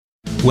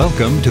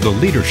Welcome to the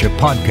Leadership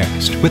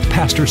Podcast with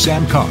Pastor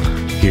Sam Carr.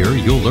 Here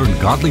you'll learn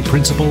godly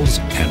principles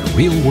and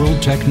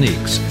real-world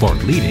techniques for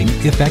leading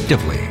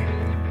effectively.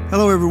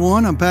 Hello,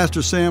 everyone. I'm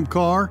Pastor Sam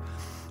Carr.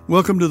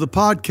 Welcome to the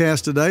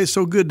podcast today. It's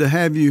so good to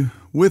have you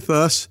with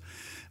us.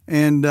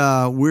 And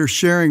we're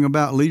sharing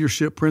about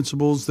leadership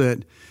principles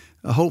that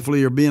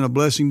hopefully are being a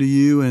blessing to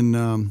you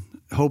and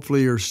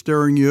hopefully are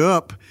stirring you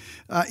up.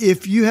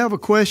 If you have a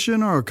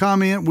question or a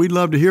comment, we'd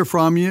love to hear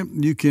from you.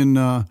 You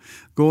can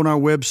go on our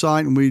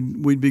website and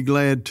we'd be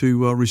glad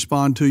to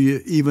respond to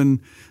you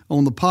even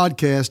on the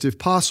podcast if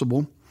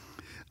possible.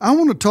 I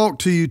want to talk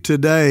to you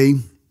today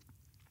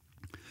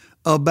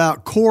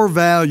about core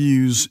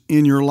values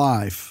in your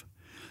life.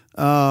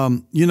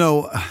 I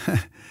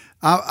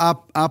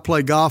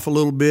play golf a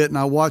little bit and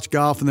I watch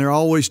golf, and they're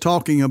always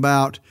talking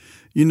about,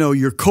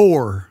 your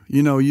core.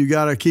 You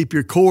got to keep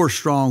your core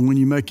strong when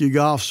you make your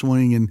golf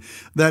swing and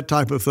that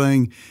type of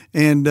thing.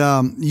 And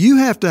you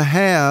have to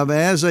have,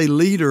 as a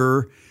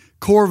leader,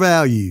 core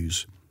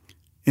values.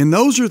 And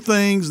those are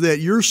things that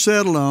you're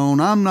settled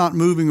on. I'm not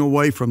moving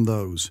away from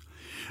those.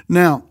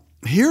 Now,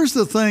 here's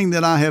the thing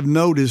that I have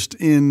noticed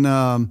in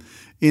the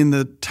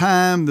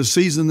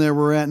season that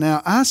we're at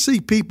now. I see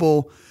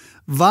people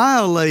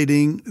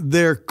violating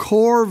their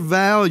core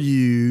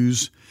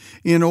values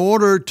in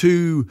order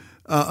to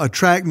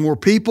attract more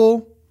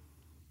people,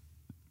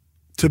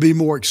 to be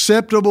more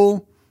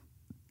acceptable,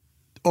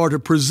 or to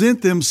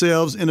present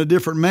themselves in a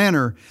different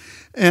manner.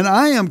 And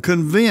I am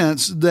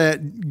convinced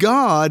that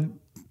God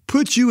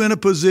puts you in a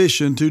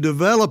position to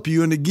develop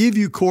you and to give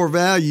you core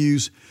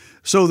values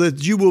so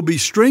that you will be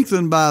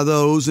strengthened by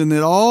those, and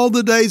that all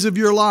the days of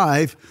your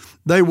life,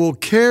 they will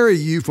carry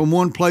you from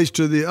one place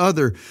to the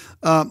other.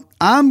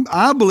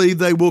 I believe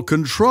they will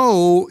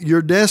control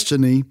your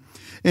destiny.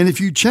 And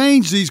if you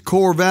change these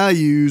core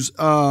values,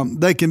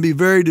 they can be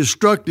very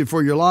destructive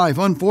for your life.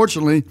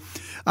 Unfortunately,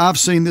 I've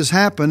seen this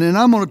happen, and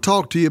I'm going to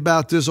talk to you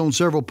about this on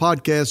several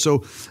podcasts.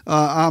 So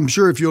I'm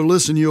sure if you'll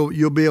listen,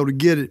 you'll be able to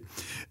get it.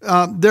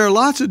 There are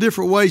lots of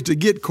different ways to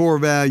get core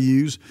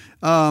values.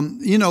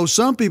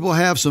 Some people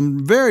have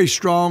some very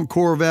strong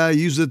core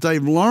values that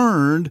they've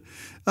learned.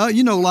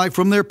 Like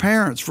from their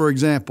parents, for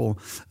example.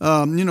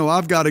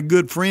 I've got a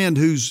good friend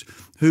whose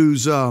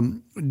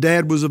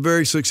dad was a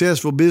very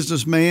successful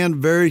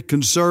businessman, very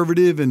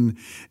conservative and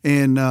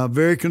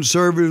very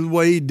conservative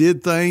way he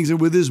did things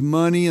and with his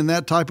money and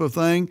that type of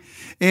thing.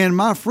 And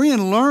my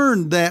friend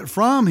learned that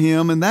from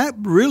him, and that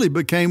really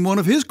became one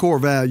of his core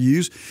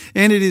values,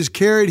 and it has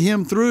carried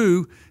him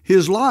through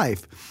his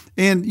life.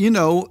 And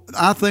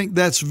I think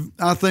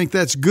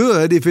that's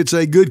good if it's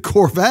a good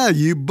core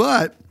value,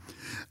 but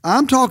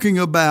I'm talking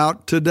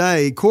about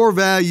today core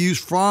values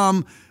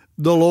from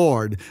the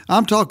Lord.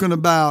 I'm talking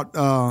about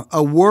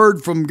a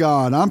word from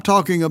God. I'm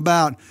talking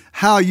about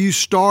how you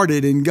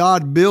started and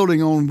God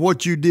building on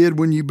what you did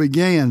when you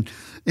began.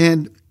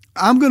 And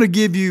I'm going to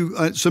give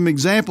you some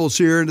examples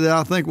here that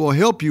I think will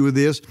help you with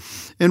this.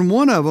 And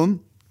one of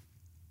them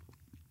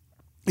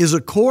is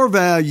a core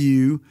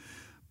value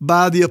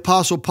by the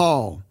Apostle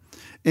Paul.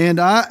 And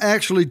I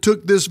actually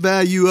took this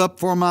value up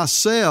for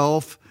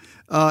myself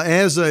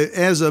as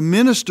a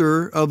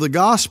minister of the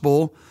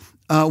gospel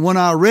when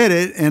I read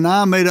it, and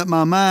I made up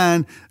my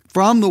mind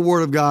from the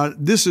Word of God,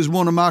 this is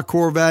one of my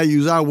core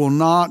values I will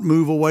not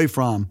move away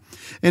from.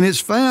 And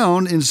it's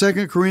found in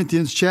 2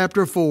 Corinthians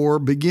chapter 4,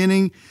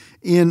 beginning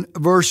in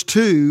verse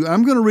 2.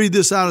 I'm going to read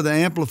this out of the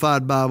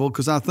Amplified Bible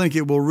because I think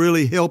it will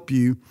really help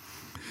you.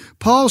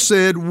 Paul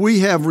said, "We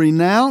have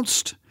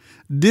renounced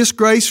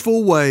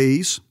disgraceful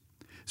ways,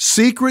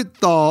 secret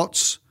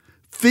thoughts,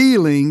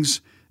 feelings,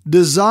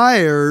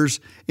 desires,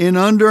 and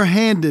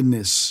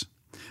underhandedness."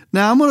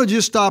 Now, I'm going to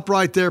just stop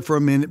right there for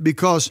a minute,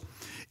 because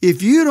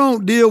if you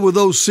don't deal with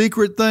those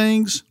secret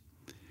things,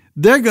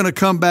 they're going to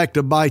come back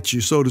to bite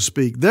you, so to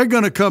speak. They're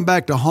going to come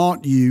back to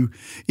haunt you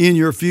in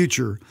your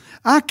future.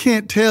 I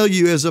can't tell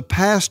you as a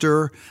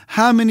pastor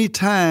how many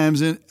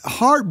times, and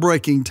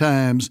heartbreaking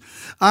times,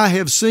 I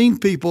have seen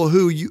people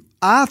who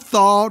I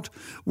thought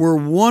were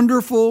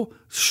wonderful,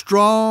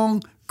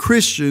 strong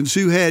Christians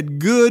who had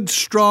good,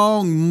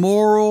 strong,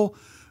 moral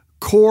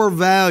core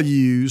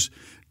values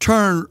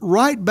turn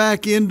right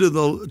back into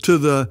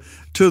the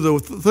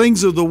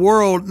things of the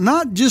world,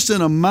 not just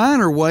in a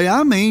minor way.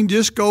 I mean,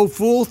 just go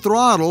full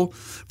throttle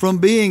from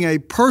being a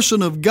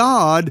person of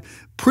God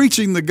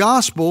preaching the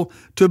gospel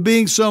to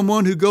being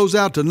someone who goes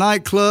out to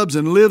nightclubs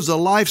and lives a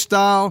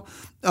lifestyle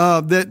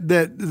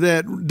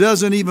that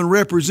doesn't even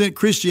represent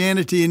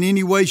Christianity in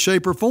any way,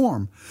 shape, or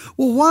form.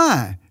 Well,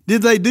 why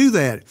did they do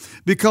that?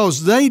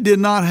 Because they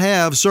did not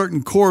have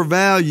certain core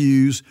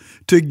values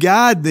to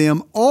guide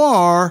them,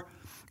 or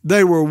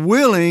they were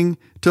willing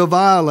to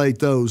violate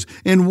those.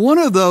 And one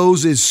of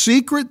those is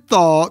secret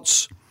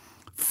thoughts,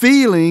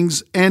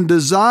 feelings, and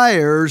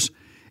desires,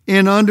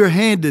 and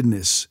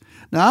underhandedness.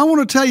 Now, I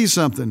want to tell you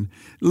something.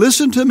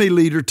 Listen to me,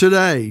 leader,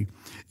 today.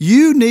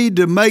 You need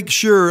to make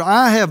sure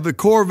I have the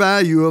core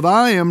value of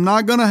I am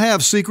not going to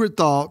have secret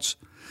thoughts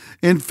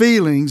and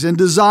feelings and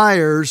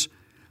desires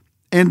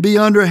and be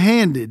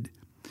underhanded.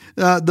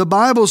 the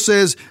Bible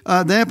says,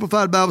 the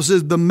Amplified Bible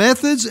says, the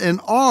methods and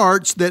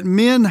arts that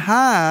men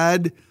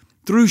hide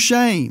through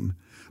shame.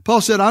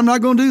 Paul said, I'm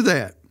not going to do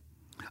that.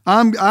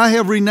 I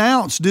have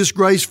renounced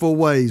disgraceful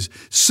ways,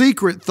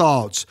 secret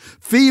thoughts,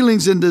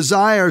 feelings and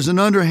desires and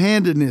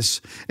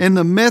underhandedness, and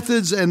the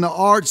methods and the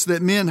arts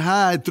that men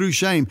hide through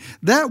shame.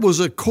 That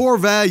was a core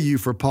value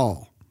for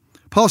Paul.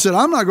 Paul said,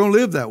 I'm not going to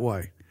live that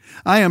way.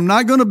 I am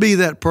not going to be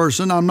that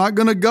person. I'm not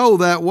going to go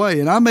that way.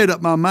 And I made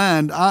up my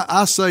mind.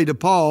 I say to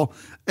Paul,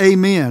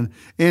 amen.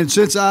 And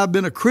since I've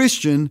been a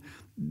Christian,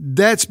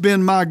 that's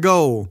been my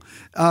goal.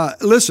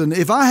 Listen,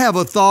 if I have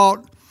a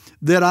thought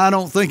that I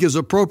don't think is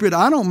appropriate,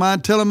 I don't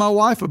mind telling my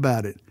wife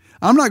about it.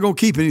 I'm not going to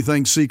keep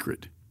anything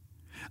secret.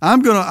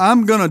 I'm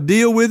going to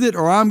deal with it,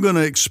 or I'm going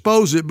to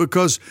expose it,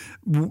 because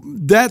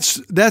that's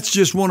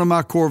just one of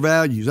my core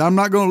values. I'm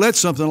not going to let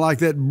something like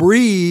that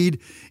breed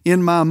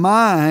in my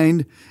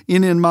mind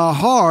and in my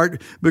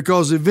heart,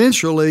 because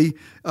eventually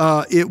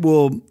it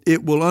will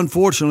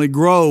unfortunately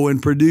grow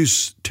and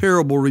produce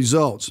terrible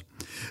results.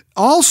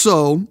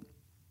 Also,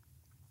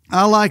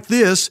 I like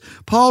this.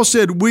 Paul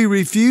said, we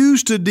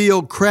refuse to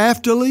deal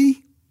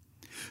craftily,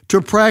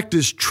 to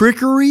practice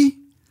trickery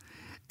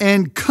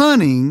and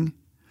cunning.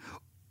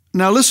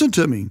 Now listen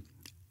to me.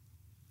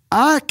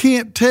 I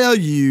can't tell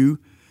you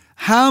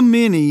how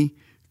many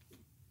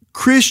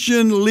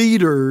Christian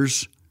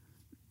leaders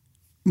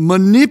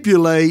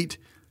manipulate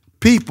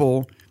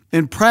people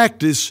and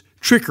practice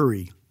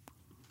trickery.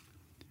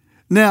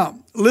 Now,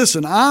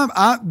 listen,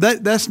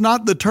 that's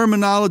not the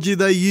terminology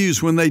they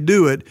use when they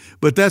do it,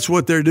 but that's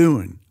what they're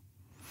doing,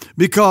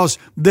 because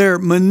they're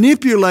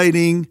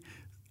manipulating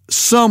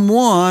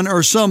someone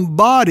or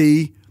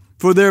somebody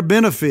for their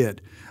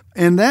benefit.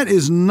 And that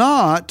is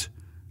not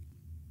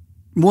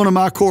one of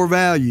my core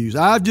values.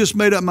 I've just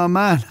made up my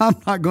mind I'm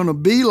not going to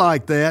be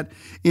like that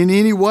in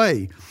any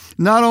way.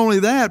 Not only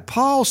that,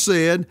 Paul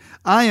said,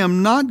 I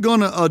am not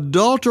going to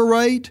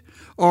adulterate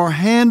or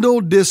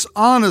handle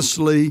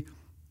dishonestly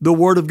the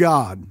Word of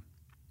God.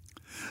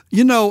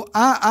 You know,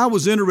 I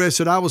was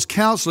interested. I was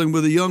counseling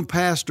with a young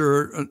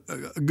pastor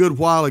a good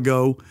while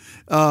ago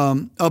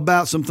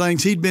about some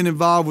things. He'd been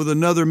involved with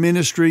another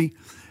ministry,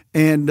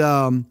 and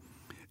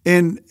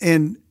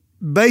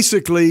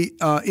basically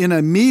in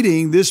a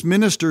meeting, this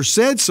minister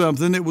said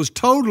something that was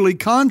totally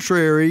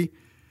contrary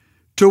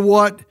to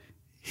what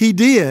he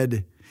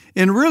did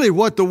and really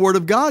what the Word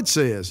of God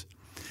says.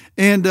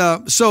 And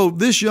so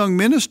this young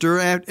minister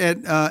at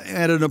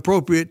an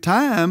appropriate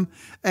time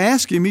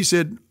asked him, he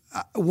said,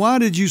 why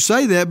did you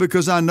say that?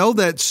 Because I know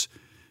that's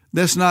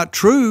not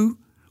true.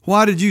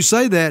 Why did you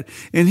say that?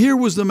 And here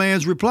was the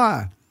man's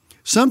reply.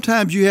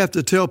 Sometimes you have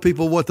to tell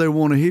people what they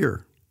want to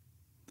hear.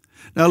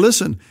 Now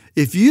listen,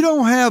 if you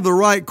don't have the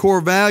right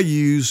core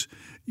values,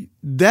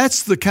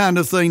 that's the kind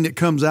of thing that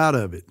comes out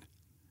of it.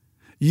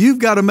 You've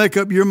got to make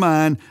up your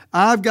mind.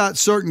 I've got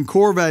certain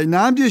core values.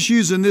 Now, I'm just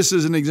using this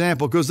as an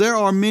example because there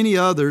are many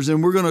others,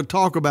 and we're going to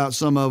talk about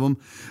some of them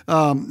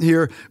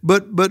here.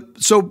 But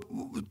so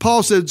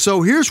Paul said,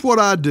 so here's what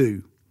I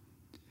do.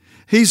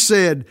 He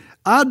said,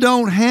 I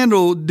don't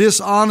handle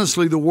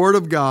dishonestly the Word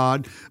of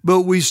God,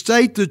 but we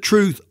state the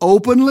truth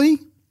openly,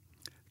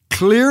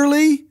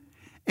 clearly,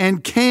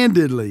 and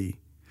candidly.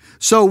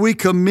 So we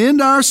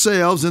commend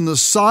ourselves in the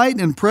sight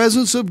and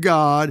presence of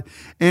God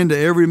and to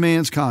every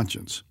man's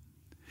conscience.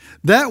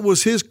 That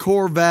was his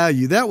core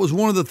value. That was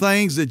one of the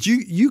things that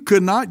you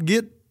could not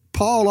get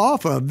Paul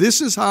off of.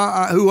 This is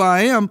who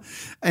I am.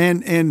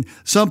 And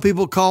some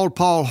people called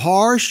Paul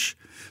harsh.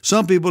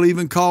 Some people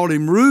even called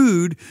him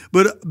rude.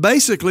 But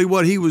basically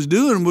what he was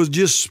doing was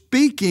just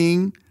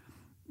speaking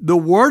the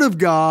Word of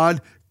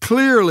God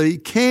clearly,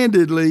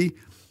 candidly,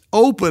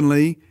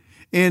 openly,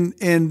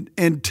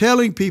 and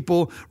telling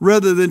people,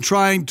 rather than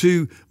trying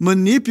to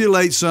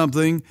manipulate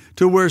something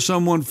to where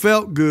someone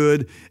felt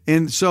good.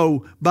 And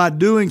so by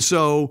doing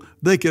so,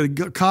 they could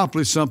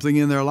accomplish something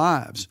in their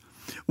lives.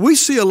 We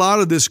see a lot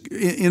of this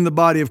in the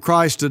body of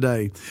Christ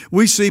today.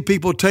 We see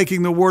people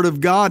taking the Word of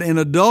God and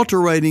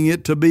adulterating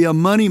it to be a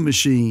money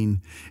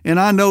machine. And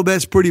I know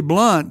that's pretty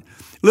blunt.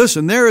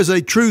 Listen, there is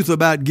a truth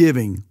about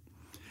giving.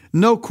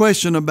 No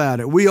question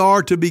about it. We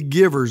are to be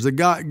givers.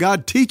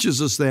 God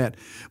teaches us that.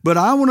 But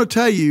I want to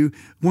tell you,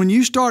 when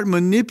you start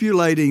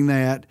manipulating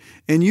that,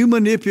 and you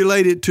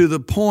manipulate it to the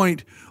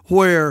point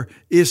where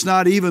it's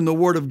not even the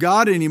Word of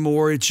God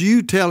anymore, it's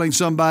you telling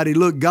somebody,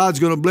 look,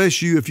 God's going to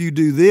bless you if you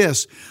do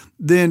this,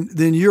 then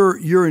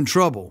you're in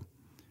trouble.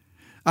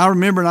 I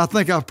remember, and I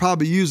think I've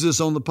probably used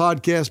this on the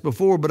podcast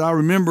before, but I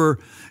remember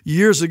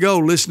years ago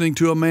listening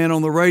to a man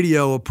on the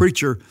radio, a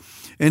preacher,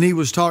 and he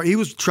was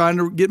trying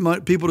to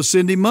get people to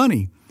send him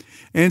money.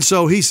 And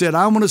so he said,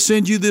 I'm going to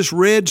send you this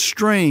red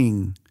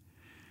string.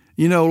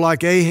 You know,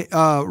 like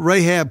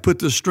Rahab put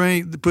the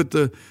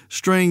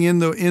string in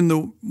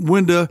the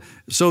window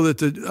so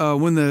that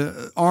when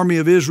the army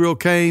of Israel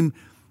came,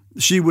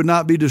 she would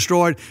not be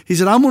destroyed. He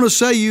said, I'm going to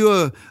say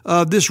you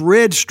this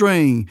red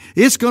string.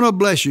 It's going to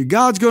bless you.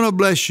 God's going to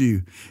bless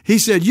you. He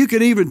said, you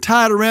can even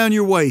tie it around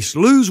your waist.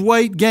 Lose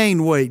weight,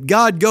 gain weight.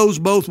 God goes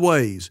both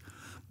ways.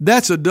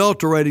 that's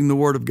adulterating the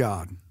Word of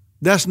God.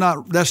 That's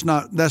not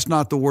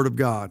the Word of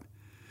God.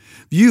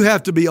 You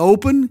have to be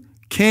open,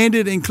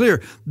 candid, and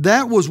clear.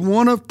 That was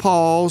one of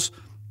Paul's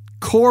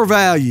core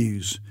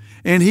values,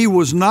 and he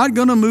was not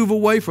going to move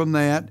away from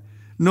that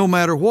no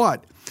matter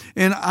what.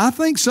 And I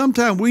think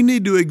sometimes we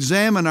need to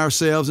examine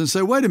ourselves and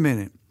say, wait a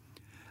minute,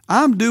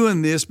 I'm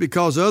doing this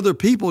because other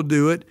people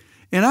do it,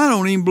 and I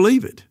don't even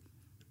believe it.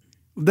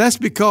 That's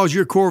because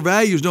your core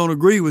values don't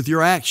agree with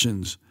your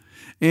actions.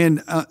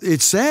 And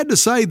it's sad to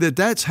say that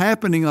that's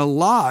happening a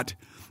lot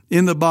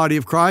in the body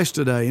of Christ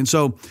today. And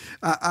so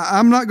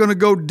I'm not going to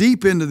go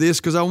deep into this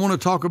because I want to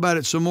talk about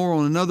it some more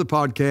on another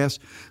podcast.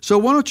 So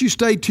why don't you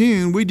stay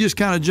tuned? We just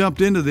kind of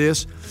jumped into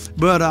this,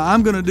 but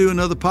I'm going to do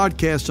another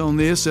podcast on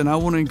this, and I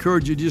want to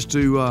encourage you just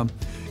to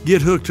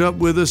get hooked up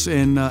with us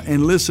and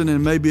listen,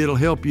 and maybe it'll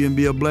help you and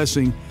be a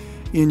blessing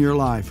in your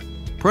life.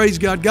 Praise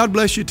God. God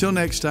bless you till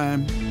next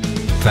time.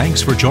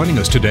 Thanks for joining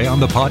us today on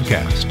the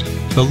podcast.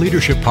 The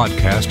Leadership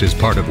Podcast is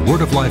part of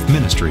Word of Life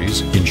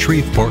Ministries in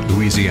Shreveport,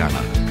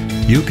 Louisiana.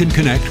 You can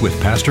connect with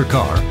Pastor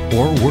Carr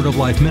or Word of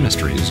Life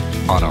Ministries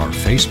on our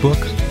Facebook,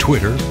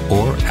 Twitter,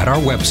 or at our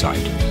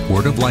website,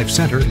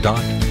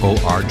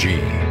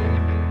 wordoflifecenter.org.